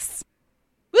 $15.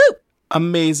 Woo!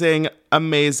 Amazing.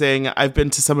 I've been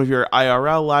to some of your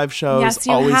IRL live shows. Yes,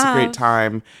 you Always have. a great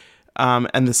time.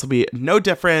 And this will be no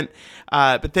different.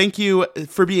 But thank you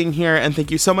for being here. And thank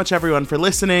you so much, everyone, for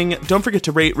listening. Don't forget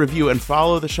to rate, review, and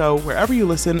follow the show wherever you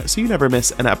listen so you never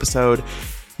miss an episode.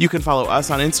 You can follow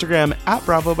us on Instagram at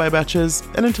Bravo by Betches.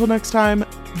 And until next time,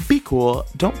 be cool.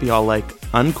 Don't be all like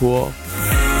uncool.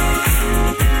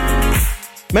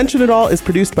 Mention It All is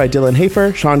produced by Dylan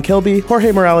Hafer, Sean Kilby,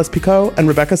 Jorge Morales-Pico, and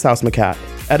Rebecca Sausmacat.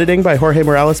 Editing by Jorge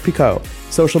Morales-Pico.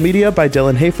 Social media by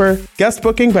Dylan Hafer. Guest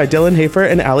booking by Dylan Hafer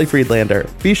and Ali Friedlander.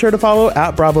 Be sure to follow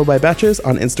at Bravo by Betches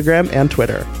on Instagram and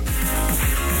Twitter.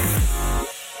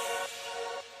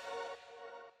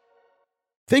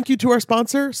 Thank you to our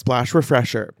sponsor, Splash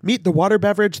Refresher. Meet the water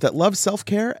beverage that loves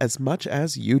self-care as much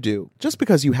as you do. Just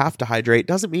because you have to hydrate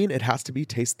doesn't mean it has to be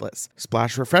tasteless.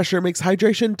 Splash Refresher makes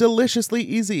hydration deliciously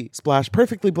easy. Splash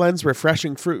perfectly blends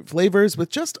refreshing fruit flavors with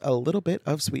just a little bit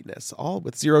of sweetness, all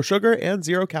with 0 sugar and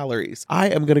 0 calories. I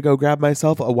am going to go grab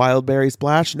myself a wild berry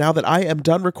splash now that I am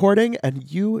done recording, and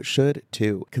you should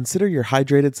too. Consider your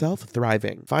hydrated self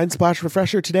thriving. Find Splash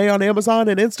Refresher today on Amazon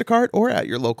and Instacart or at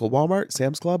your local Walmart,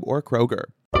 Sam's Club, or Kroger.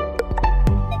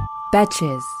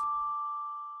 Betches.